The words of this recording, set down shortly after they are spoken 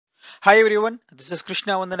Hi everyone, this is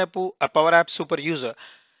Krishna Vandanapu, a Power Apps super user.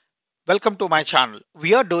 Welcome to my channel.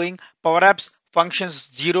 We are doing Power Apps Functions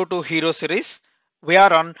 0 to Hero series. We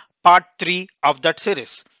are on part 3 of that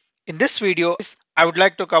series. In this video, I would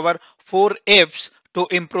like to cover 4 ifs to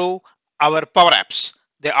improve our Power Apps.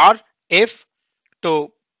 They are if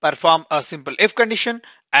to perform a simple if condition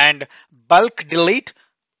and bulk delete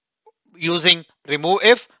using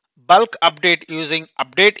RemoveIF, bulk update using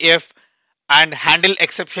UpdateIF, and handle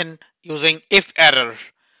exception using IFError.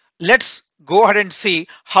 Let's go ahead and see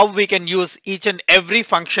how we can use each and every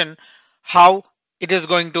function, how it is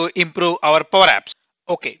going to improve our Power Apps.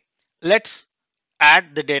 Okay, let's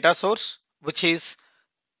add the data source, which is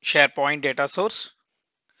SharePoint data source.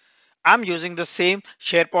 I'm using the same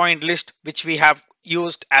SharePoint list which we have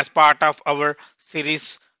used as part of our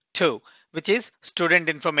series 2, which is student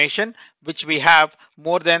information, which we have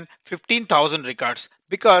more than 15,000 records,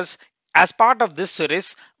 because as part of this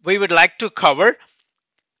series we would like to cover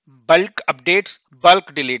bulk updates,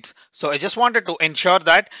 bulk deletes. So I just wanted to ensure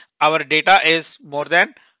that our data is more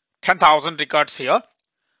than 10,000 records here.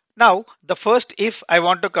 Now, the first if I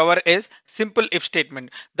want to cover is simple if statement.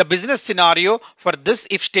 The business scenario for this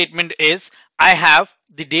if statement is I have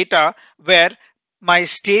the data where my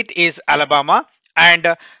state is Alabama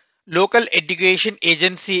and local education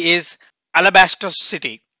agency is Alabaster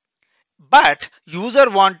City. But user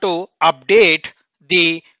want to update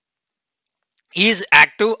the is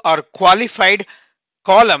active or qualified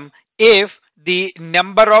column if the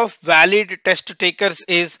number of valid test takers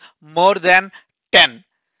is more than 10.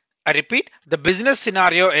 I repeat, the business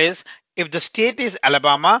scenario is if the state is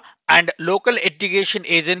Alabama and local education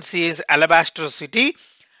agency is Alabaster City,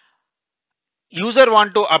 user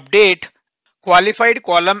want to update qualified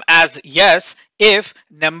column as yes if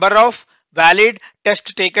number of valid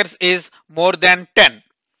test takers is more than 10.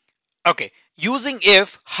 Okay, using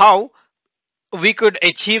if, how we could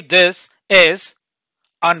achieve this is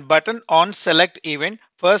on button on select event.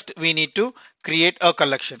 First we need to create a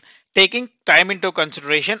collection. Taking time into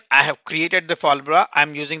consideration, I have created the formula.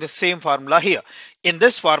 I'm using the same formula here. In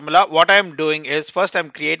this formula, what I'm doing is first I'm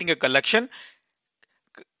creating a collection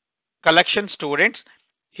students.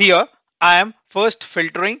 Here I am first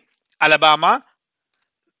filtering Alabama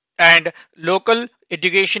and local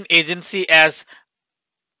education agency as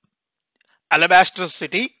Alabaster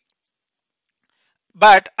City,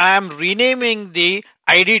 but I am renaming the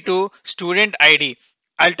ID to student ID.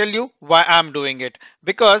 I'll tell you why I'm doing it,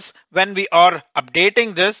 because when we are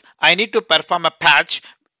updating this, I need to perform a patch.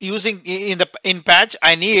 Using in patch,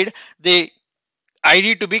 I need the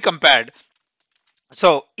ID to be compared.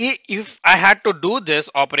 So if I had to do this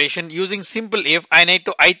operation using simple if, I need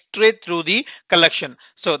to iterate through the collection.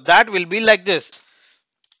 So that will be like this.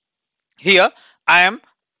 Here I am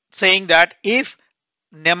saying that if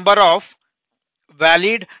number of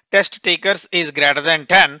valid test takers is greater than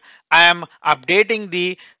 10, I am updating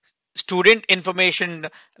the student information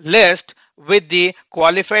list with the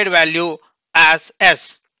qualified value as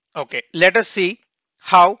S. Okay, let us see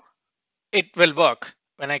how it will work.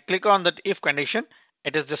 When I click on that if condition,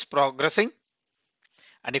 it is just progressing.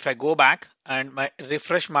 And if I go back and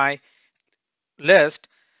refresh my list,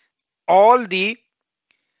 all the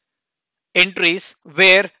entries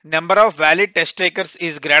where number of valid test takers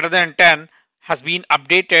is greater than 10 has been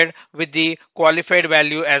updated with the qualified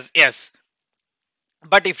value as yes.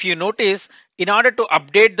 But if you notice, in order to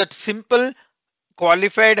update that simple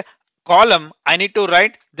qualified column, I need to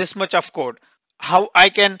write this much of code. How I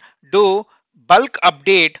can do bulk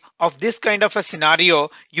update of this kind of a scenario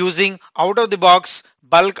using out of the box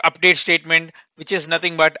bulk update statement, which is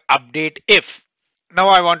nothing but update if. Now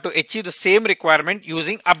I want to achieve the same requirement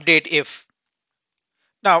using update if.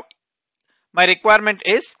 Now my requirement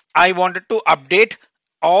is I wanted to update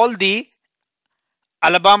all the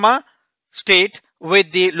Alabama state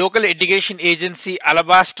with the local education agency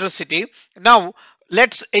Alabaster City. Now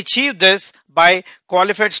let's achieve this by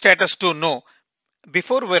qualified status to no.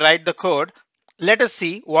 Before we write the code, let us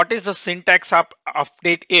see what is the syntax of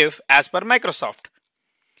update if as per Microsoft.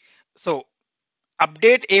 So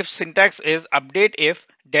update if syntax is update if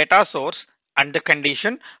data source and the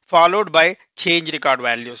condition followed by change record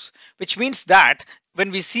values, which means that when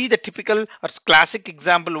we see the typical or classic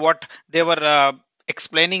example, what they were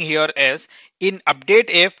explaining here is in update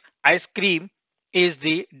if ice cream is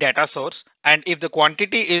the data source, and if the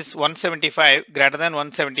quantity is 175 greater than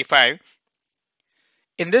 175,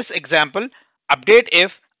 in this example update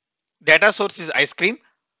if data source is ice cream,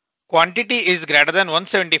 quantity is greater than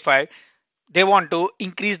 175, they want to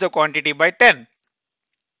increase the quantity by 10.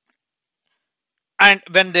 And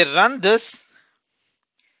when they run this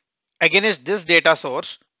against this data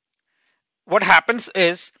source, what happens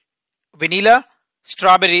is vanilla,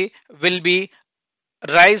 strawberry will be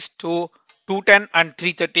rise to 210 and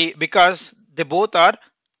 330 because they both are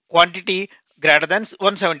quantity greater than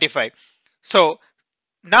 175. So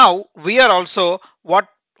now we are also what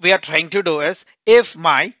we are trying to do is if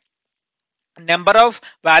my number of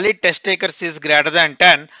valid test takers is greater than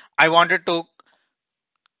 10, I wanted to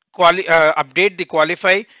update the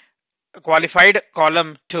qualified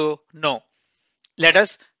column to no. Let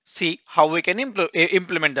us see how we can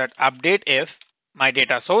implement that. Update if my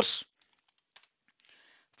data source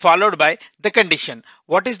followed by the condition.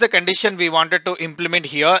 What is the condition we wanted to implement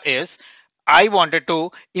here is I wanted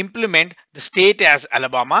to implement the state as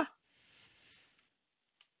Alabama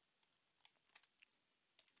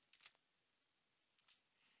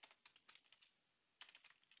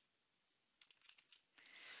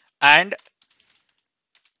and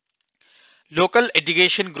local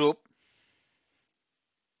education group,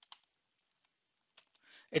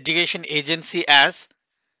 education agency as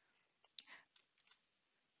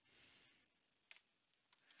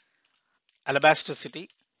Alabaster City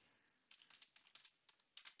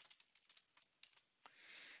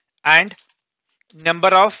and number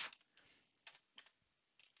of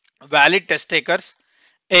valid test takers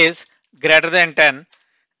is greater than 10.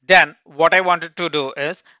 Then what I wanted to do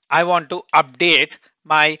is I want to update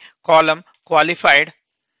my column qualified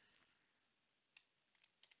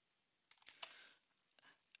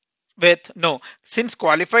with no. Since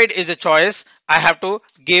qualified is a choice, I have to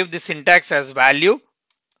give the syntax as value.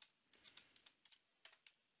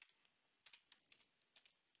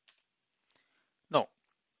 No.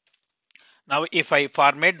 Now if I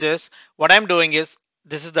format this, what I'm doing is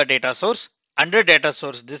this is the data source. Under data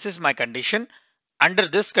source, this is my condition. Under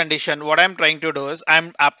this condition, what I'm trying to do is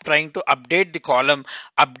trying to update the column,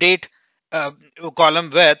 update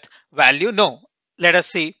column with value. No. Let us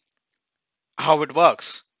see how it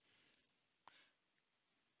works.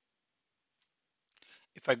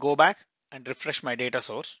 If I go back and refresh my data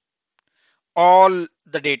source, all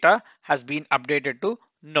the data has been updated to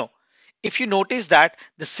no. If you notice that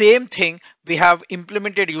the same thing we have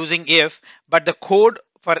implemented using if, but the code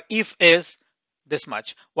for if is this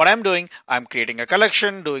much. What I'm doing, I'm creating a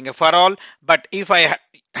collection, doing a for all, but if I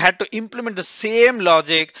had to implement the same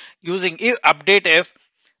logic using if update if,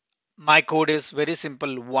 my code is very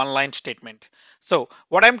simple, one line statement. So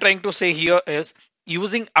what I'm trying to say here is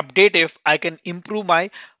using update if I can improve my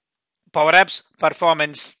Power Apps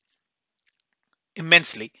performance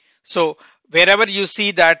immensely. So wherever you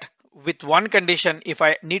see that with one condition, if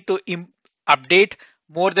I need to update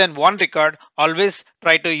more than one record, always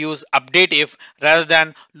try to use update if rather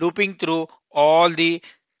than looping through all the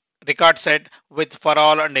record set with for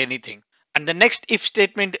all and anything. And the next if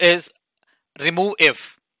statement is remove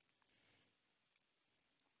if.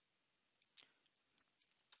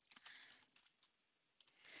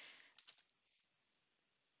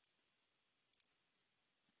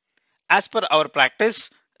 As per our practice,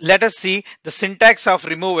 let us see the syntax of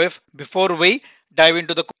remove if before we dive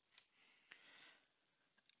into the code.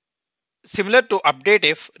 Similar to update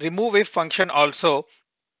if, remove if function also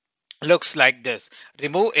looks like this.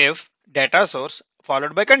 Remove if data source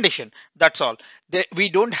followed by condition. That's all. We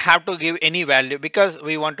don't have to give any value because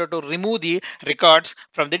we wanted to remove the records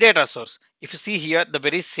from the data source. If you see here, the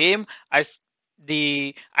very same as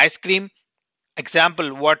the ice cream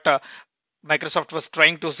example, what Microsoft was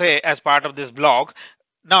trying to say as part of this blog.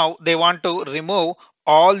 Now they want to remove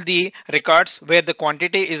all the records where the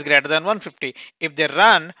quantity is greater than 150. If they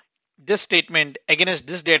run this statement against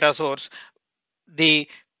this data source, the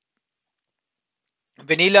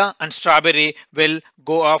vanilla and strawberry will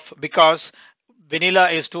go off because vanilla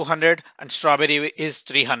is 200 and strawberry is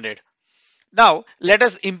 300. Now let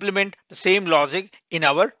us implement the same logic in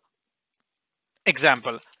our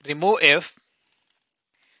example. Remove if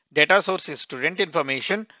data source is student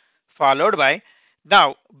information followed by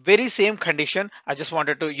now very same condition I just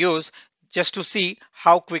wanted to use just to see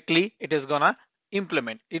how quickly it is gonna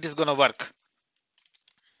implement. It is gonna work.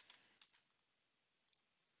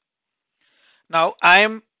 Now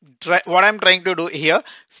what I'm trying to do here,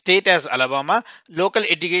 state as Alabama, local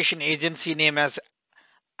education agency name as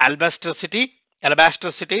Alabaster City,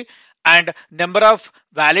 and number of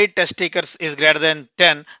valid test takers is greater than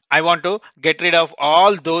 10. I want to get rid of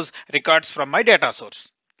all those records from my data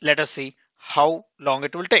source. Let us see how long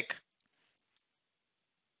it will take.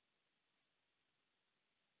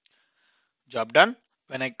 Job done.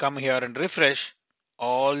 When I come here and refresh,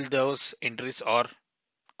 all those entries are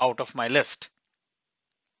out of my list.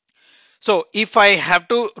 So if I have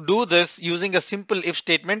to do this using a simple if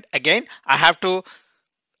statement, again, I have to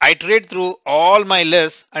iterate through all my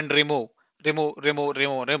lists and remove.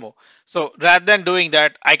 remove. So rather than doing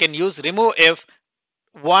that, I can use remove if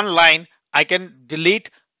one line. I can delete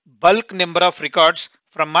bulk number of records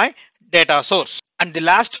from my data source. And the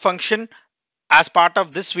last function as part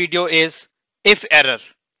of this video is if error.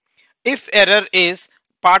 If error is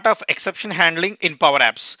part of exception handling in Power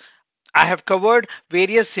Apps. I have covered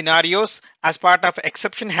various scenarios as part of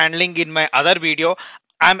exception handling in my other video.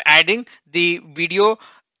 I'm adding the video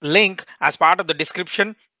link as part of the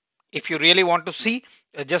description. If you really want to see,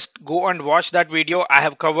 just go and watch that video. I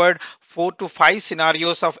have covered 4 to 5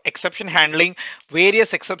 scenarios of exception handling,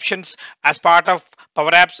 various exceptions as part of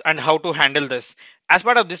Power Apps and how to handle this. As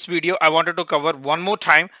part of this video, I wanted to cover one more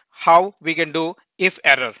time how we can do if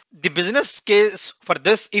error. The business case for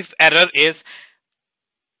this if error is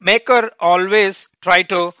maker always try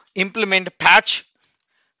to implement patch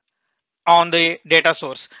on the data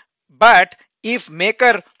source. But if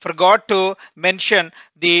maker forgot to mention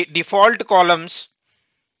the default columns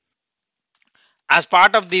as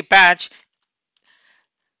part of the patch,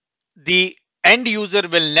 the end user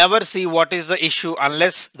will never see what is the issue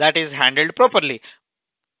unless that is handled properly.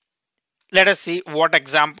 Let us see what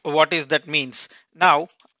is that means. Now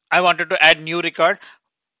I wanted to add new record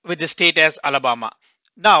with the state as Alabama.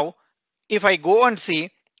 Now if I go and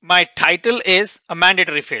see, my title is a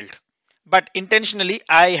mandatory field, but intentionally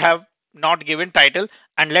I have not given title,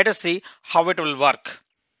 and let us see how it will work.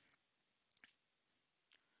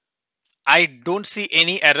 I don't see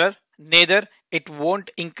any error, neither it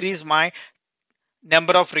won't increase my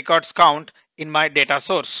number of records count in my data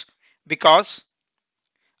source because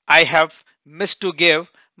I have missed to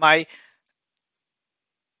give my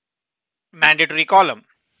mandatory column.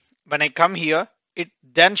 When I come here, it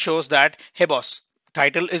then shows that, hey boss,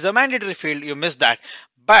 title is a mandatory field, you missed that.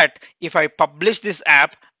 But if I publish this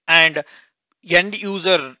app and end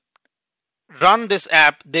user run this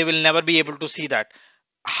app, they will never be able to see that.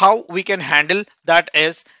 How we can handle that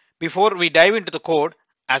is, before we dive into the code,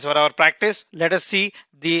 as per our practice, let us see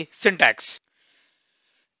the syntax.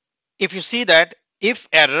 If you see that if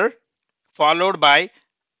error followed by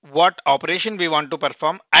what operation we want to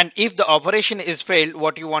perform, and if the operation is failed,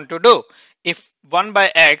 what you want to do. If 1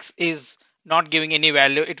 by x is not giving any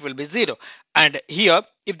value, it will be 0. And here,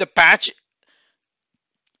 if the patch,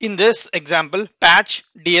 in this example, patch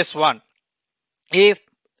ds1, if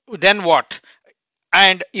then what?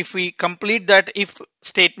 And if we complete that if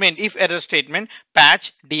statement, if error statement,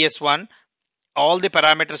 patch ds1, all the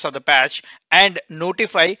parameters of the patch, and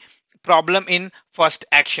notify problem in first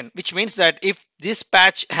action, which means that if this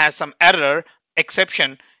patch has some error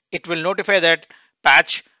exception, it will notify that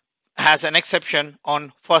patch has an exception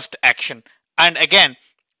on first action, and again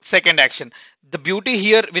second action. The beauty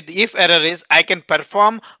here with if error is I can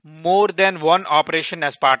perform more than one operation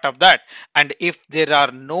as part of that, and if there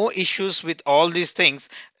are no issues with all these things,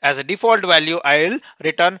 as a default value I will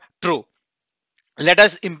return true. Let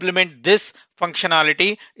us implement this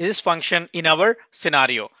functionality, this function in our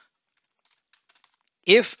scenario.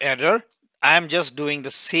 If error, I am just doing the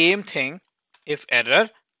same thing. If error,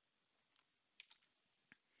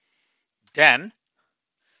 then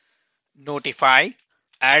notify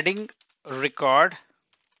adding record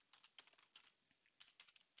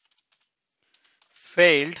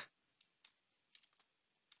failed.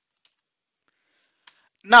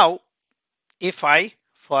 Now if I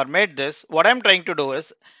format this, what I'm trying to do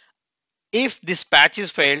is, if this patch is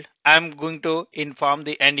failed, I'm going to inform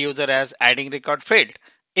the end user as adding record failed.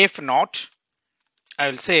 If not, I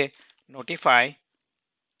will say notify.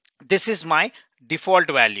 This is my default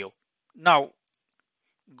value. Now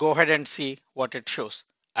go ahead and see what it shows.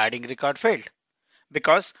 Adding record failed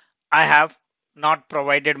because I have not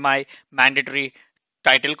provided my mandatory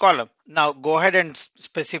title column. Now go ahead and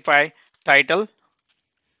specify title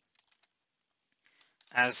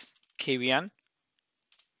as Kivian.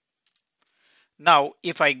 Now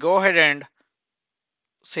if I go ahead and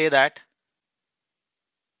say that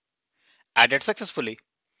added successfully,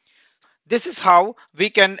 this is how we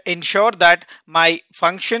can ensure that my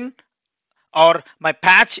function or my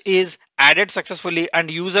patch is added successfully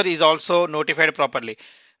and user is also notified properly.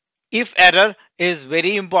 If error is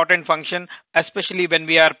very important function, especially when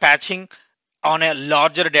we are patching on a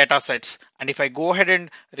larger data sets. And if I go ahead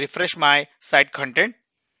and refresh my site content,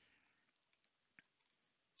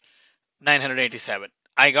 987,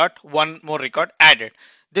 I got one more record added.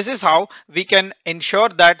 This is how we can ensure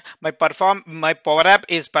that my Power App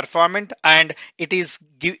is performant and it is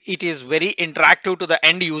very interactive to the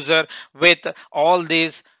end user with all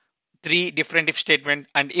these 3 different if statements.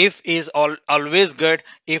 And if is always good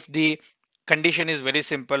if the condition is very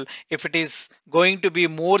simple. If it is going to be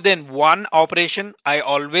more than one operation, I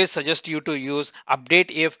always suggest you to use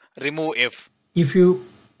UpdateIF, RemoveIF. If you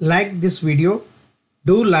like this video,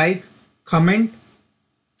 do like, comment,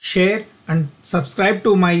 share and subscribe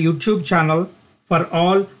to my YouTube channel for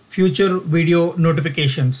all future video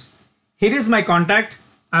notifications. Here is my contact.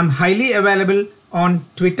 I'm highly available on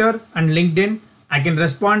Twitter and LinkedIn. I can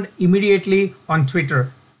respond immediately on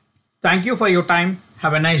Twitter. Thank you for your time.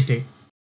 Have a nice day.